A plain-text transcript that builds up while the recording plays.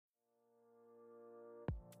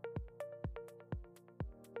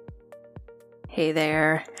Hey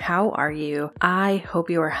there, how are you? I hope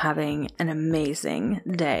you are having an amazing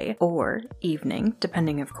day or evening,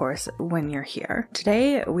 depending, of course, when you're here.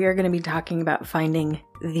 Today, we are going to be talking about finding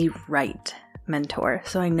the right mentor.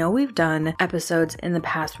 So I know we've done episodes in the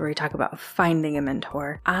past where we talk about finding a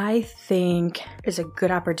mentor. I think it's a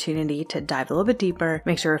good opportunity to dive a little bit deeper,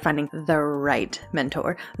 make sure we're finding the right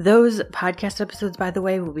mentor. Those podcast episodes, by the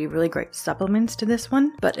way, will be really great supplements to this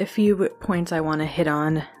one, but a few points I want to hit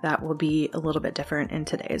on that will be a little bit different in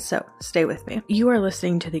today's, so stay with me. You are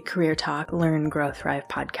listening to the Career Talk, Learn, Grow, Thrive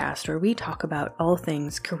podcast, where we talk about all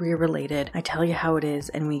things career related. I tell you how it is,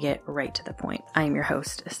 and we get right to the point. I am your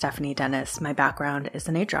host, Stephanie Dennis. My background is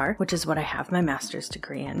in HR, which is what I have my master's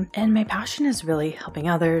degree in. And my passion is really helping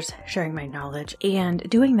others, sharing my knowledge, and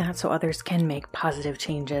doing that so others can make positive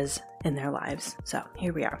changes in their lives. So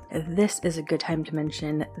here we are. This is a good time to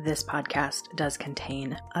mention this podcast does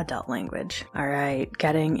contain adult language. All right,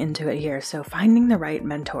 getting into it here. So finding the right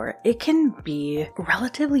mentor. It can be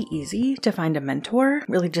relatively easy to find a mentor,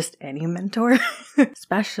 really just any mentor,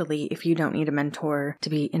 especially if you don't need a mentor to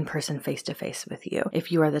be in person face-to-face with you.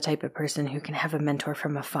 If you are the type of person who can have a mentor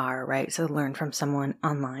from afar, right? So learn from someone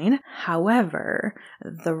online. However,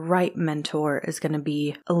 the right mentor is going to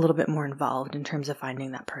be a little bit more involved in terms of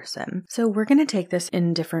finding that person. So we're going to take this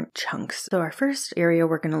in different chunks. So our first area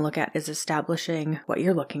we're going to look at is establishing what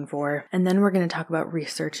you're looking for, and then we're going to talk about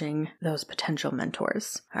researching those potential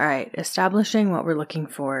mentors. All right, establishing what we're looking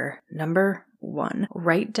for. Number 1,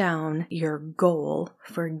 write down your goal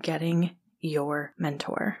for getting your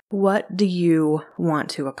mentor. What do you want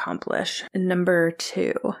to accomplish? Number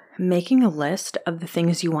 2, making a list of the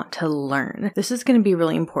things you want to learn. This is going to be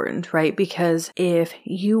really important, right? Because if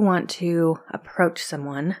you want to approach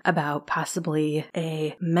someone about possibly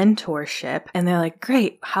a mentorship and they're like,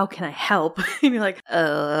 great, how can I help? And you're like,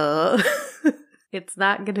 it's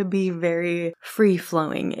not going to be very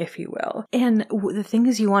free-flowing, if you will. And the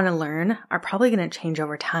things you want to learn are probably going to change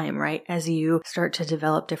over time, right? As you start to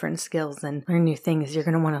develop different skills and learn new things, you're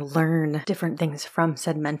going to want to learn different things from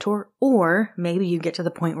said mentor, or maybe you get to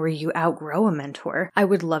the point where you outgrow a mentor. I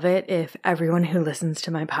would love it if everyone who listens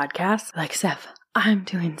to my podcast, like, Steph, I'm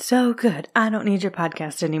doing so good. I don't need your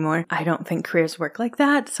podcast anymore. I don't think careers work like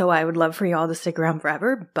that, so I would love for you all to stick around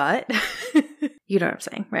forever, but you know what I'm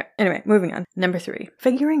saying, right? Anyway, moving on. Number 3,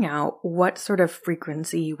 figuring out what sort of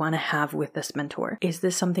frequency you want to have with this mentor. Is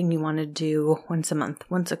this something you want to do once a month,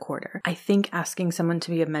 once a quarter? I think asking someone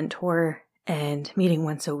to be a mentor and meeting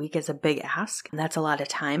once a week is a big ask. That's a lot of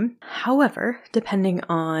time. However, depending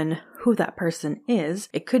on who that person is,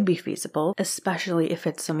 it could be feasible, especially if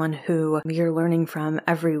it's someone who you're learning from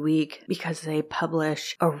every week because they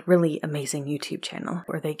publish a really amazing YouTube channel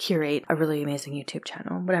or they curate a really amazing YouTube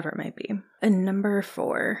channel, whatever it might be. And number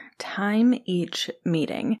 4, time each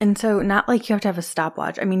meeting. And so not like you have to have a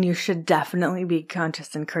stopwatch. I mean, you should definitely be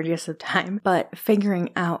conscious and courteous of time, but figuring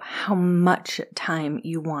out how much time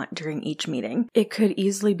you want during each meeting. It could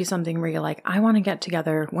easily be something where you're like, I want to get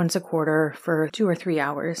together once a quarter for 2 or 3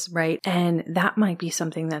 hours, right? And that might be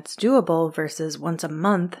something that's doable versus once a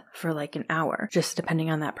month for like an hour, just depending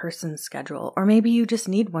on that person's schedule. Or maybe you just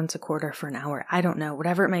need once a quarter for an hour. I don't know,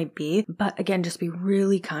 whatever it might be. But again, just be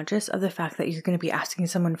really conscious of the fact that you're going to be asking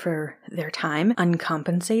someone for their time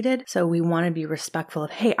uncompensated. So we want to be respectful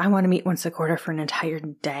of, hey, I want to meet once a quarter for an entire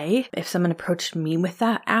day. If someone approached me with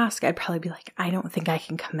that ask, I'd probably be like, I don't think I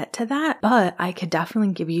can commit to that, but I could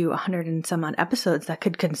definitely give you 100 and some odd episodes that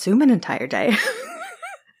could consume an entire day.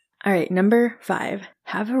 All right, number 5,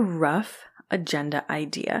 have a rough agenda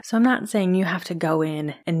idea. So I'm not saying you have to go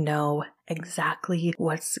in and know exactly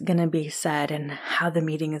what's going to be said and how the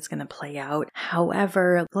meeting is going to play out.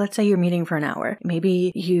 However, let's say you're meeting for an hour.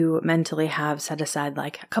 Maybe you mentally have set aside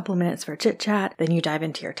like a couple of minutes for chit chat, then you dive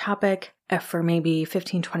into your topic for maybe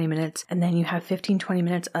 15-20 minutes, and then you have 15-20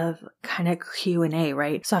 minutes of kind of Q&A,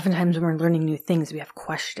 right? So oftentimes when we're learning new things, we have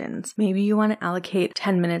questions. Maybe you want to allocate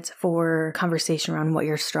 10 minutes for conversation around what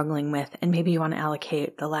you're struggling with, and maybe you want to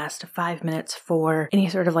allocate the last 5 minutes for any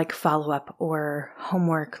sort of like follow-up or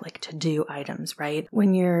homework, like to-do items, right?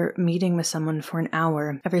 When you're meeting with someone for an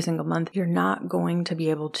hour every single month, you're not going to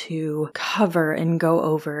be able to cover and go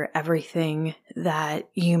over everything that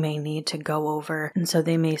you may need to go over. And so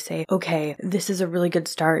they may say, okay, this is a really good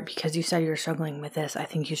start because you said you're struggling with this. I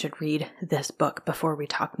think you should read this book before we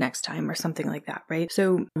talk next time or something like that, right?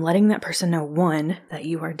 So letting that person know, 1, that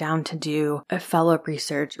you are down to do a follow-up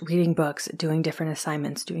research, reading books, doing different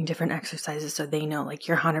assignments, doing different exercises so they know like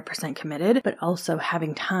you're 100% committed, but also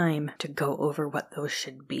having time to go over what those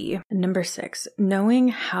should be. Number 6, knowing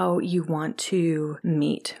how you want to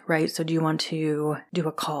meet, right? So do you want to do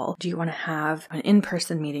a call? Do you want to have have an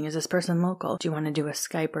in-person meeting? Is this person local? Do you want to do a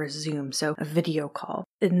Skype or Zoom? So a video call.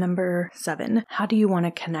 And number 7, how do you want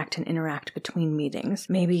to connect and interact between meetings?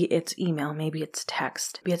 Maybe it's email, maybe it's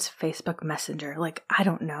text, maybe it's Facebook Messenger. Like, I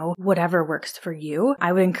don't know, whatever works for you.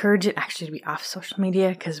 I would encourage it actually to be off social media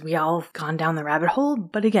because we all have gone down the rabbit hole.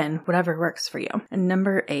 But again, whatever works for you. And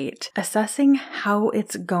number 8, assessing how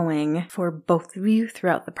it's going for both of you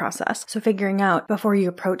throughout the process. So figuring out before you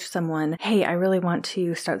approach someone, hey, I really want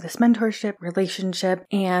to start this mentorship relationship,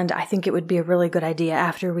 and I think it would be a really good idea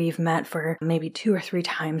after we've met for maybe 2 or 3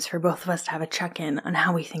 times for both of us to have a check-in on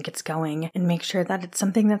how we think it's going and make sure that it's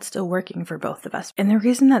something that's still working for both of us. And the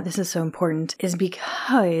reason that this is so important is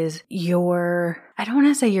because I don't want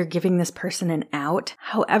to say you're giving this person an out.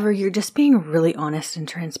 However, you're just being really honest and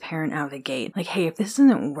transparent out of the gate. Like, hey, if this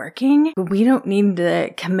isn't working, we don't need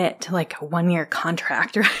to commit to like a 1-year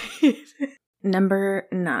contract, right? Number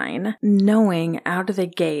 9, knowing out of the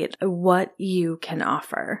gate what you can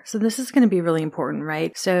offer. So this is going to be really important,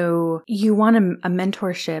 right? So you want a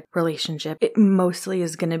mentorship relationship. It mostly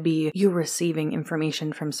is going to be you receiving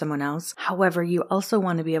information from someone else. However, you also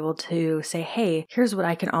want to be able to say, hey, here's what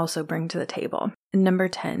I can also bring to the table. Number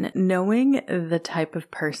 10, knowing the type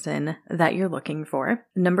of person that you're looking for.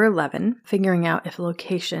 Number 11, figuring out if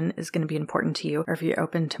location is going to be important to you or if you're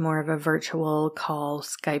open to more of a virtual call,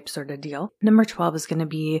 Skype sort of deal. Number 12 is going to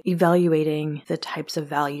be evaluating the types of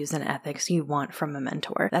values and ethics you want from a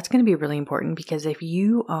mentor. That's going to be really important because if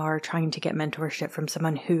you are trying to get mentorship from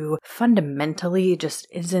someone who fundamentally just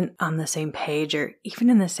isn't on the same page or even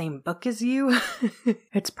in the same book as you,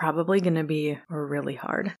 it's probably going to be really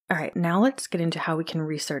hard. All right, now let's get into how we can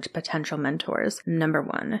research potential mentors. Number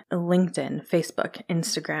 1, LinkedIn, Facebook,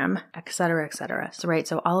 Instagram, etc., etc.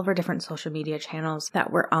 So all of our different social media channels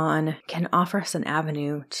that we're on can offer us an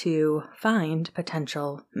avenue to find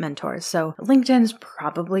potential mentors. So LinkedIn's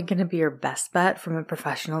probably going to be your best bet from a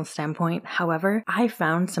professional standpoint. However, I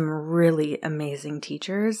found some really amazing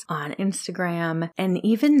teachers on Instagram and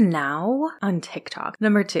even now on TikTok.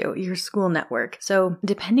 Number 2, your school network. So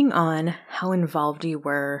depending on how involved you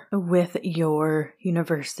were with your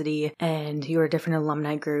university and your different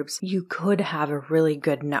alumni groups, you could have a really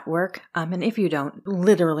good network. And if you don't,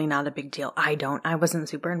 literally not a big deal. I wasn't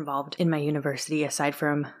super involved in my university aside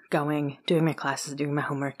from doing my classes, doing my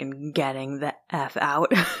homework, and getting the F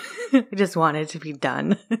out. I just wanted to be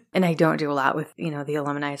done. And I don't do a lot with, the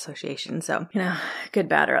alumni association. So, good,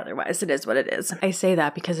 bad, or otherwise, it is what it is. I say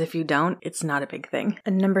that because if you don't, it's not a big thing.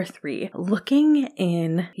 And number 3, looking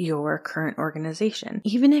in your current organization.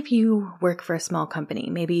 Even if you work for a small company,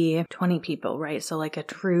 maybe 20 people, right? So like a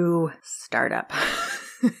true startup.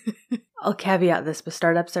 I'll caveat this, but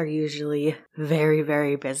startups are usually very,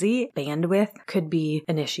 very busy. Bandwidth could be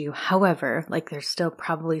an issue. However, there's still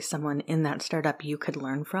probably someone in that startup you could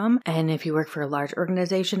learn from. And if you work for a large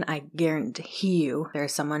organization, I guarantee you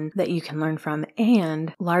there's someone that you can learn from.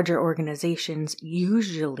 And larger organizations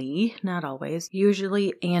usually, not always,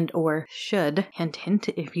 usually and or should, hint,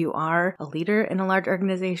 if you are a leader in a large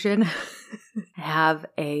organization, have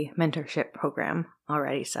a mentorship program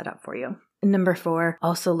already set up for you. Number 4,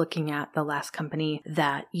 also looking at the last company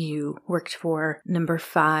that you worked for. Number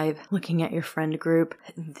 5, looking at your friend group.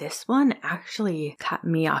 This one actually caught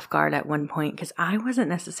me off guard at one point because I wasn't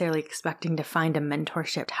necessarily expecting to find a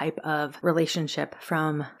mentorship type of relationship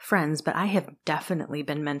from friends, but I have definitely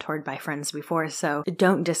been mentored by friends before. So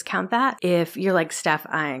don't discount that. If you're like, Steph,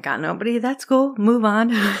 I ain't got nobody, that's cool. Move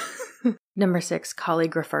on. Number 6,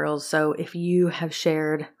 colleague referrals. So if you have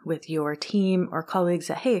shared with your team or colleagues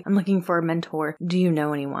that, hey, I'm looking for a mentor, do you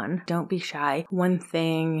know anyone? Don't be shy. One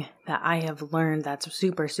thing that I have learned that's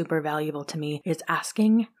super, super valuable to me is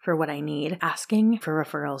asking for what I need, asking for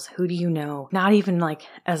referrals. Who do you know? Not even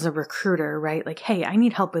as a recruiter, right? Hey, I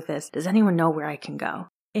need help with this. Does anyone know where I can go?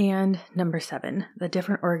 And number 7, the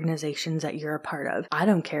different organizations that you're a part of. I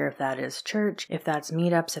don't care if that is church, if that's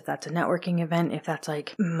meetups, if that's a networking event, if that's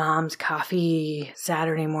mom's coffee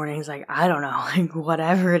Saturday mornings, I don't know,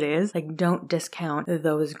 whatever it is. Don't discount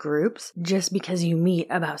those groups just because you meet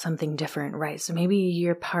about something different, right? So maybe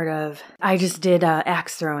you're part of, I just did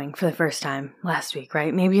axe throwing for the first time last week,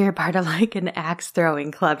 right? Maybe you're part of an axe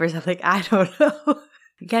throwing club or something. I don't know.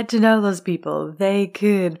 Get to know those people. They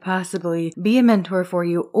could possibly be a mentor for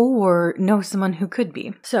you or know someone who could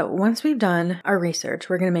be. So once we've done our research,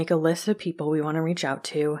 we're going to make a list of people we want to reach out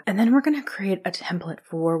to, and then we're going to create a template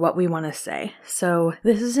for what we want to say. So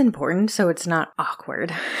this is important so it's not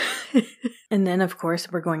awkward. And then, of course,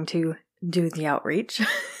 we're going to do the outreach,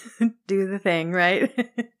 do the thing, right?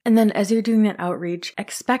 And then as you're doing that outreach,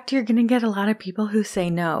 expect you're going to get a lot of people who say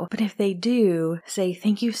no. But if they do, say,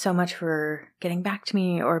 thank you so much for getting back to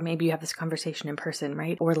me, or maybe you have this conversation in person,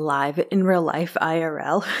 right? Or live in real life,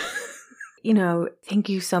 IRL. Thank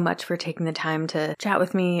you so much for taking the time to chat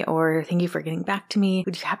with me, or thank you for getting back to me.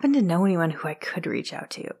 Would you happen to know anyone who I could reach out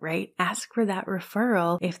to, right? Ask for that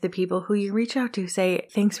referral if the people who you reach out to say,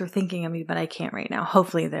 thanks for thinking of me, but I can't right now.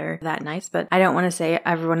 Hopefully they're that nice, but I don't want to say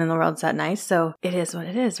everyone in the world's that nice, so it is what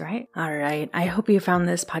it is, right? All right. I hope you found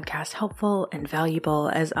this podcast helpful and valuable.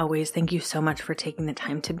 As always, thank you so much for taking the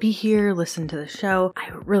time to be here, listen to the show. I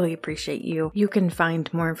really appreciate you. You can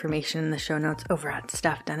find more information in the show notes over at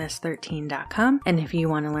StephDennis13.com. And if you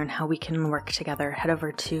want to learn how we can work together, head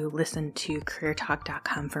over to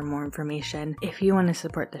listentocareertalk.com for more information. If you want to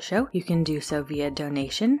support the show, you can do so via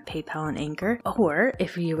donation, PayPal, and Anchor. Or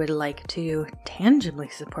if you would like to tangibly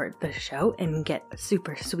support the show and get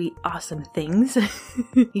super sweet, awesome things,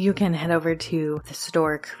 you can head over to the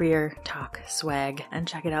store Career Talk Swag and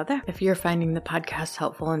check it out there. If you're finding the podcast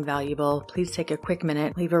helpful and valuable, please take a quick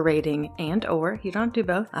minute, leave a rating or you don't do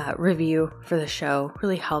both, review for the show.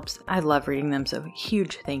 Really helps. I love reading them, so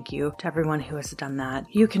huge thank you to everyone who has done that.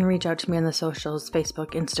 You can reach out to me on the socials,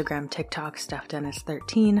 Facebook, Instagram, TikTok,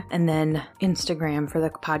 StephDennis13, and then Instagram for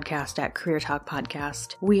the podcast at Career Talk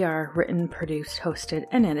Podcast. We are written, produced, hosted,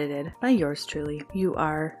 and edited by yours truly. You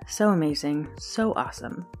are so amazing, so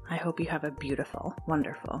awesome. I hope you have a beautiful,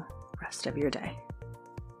 wonderful rest of your day.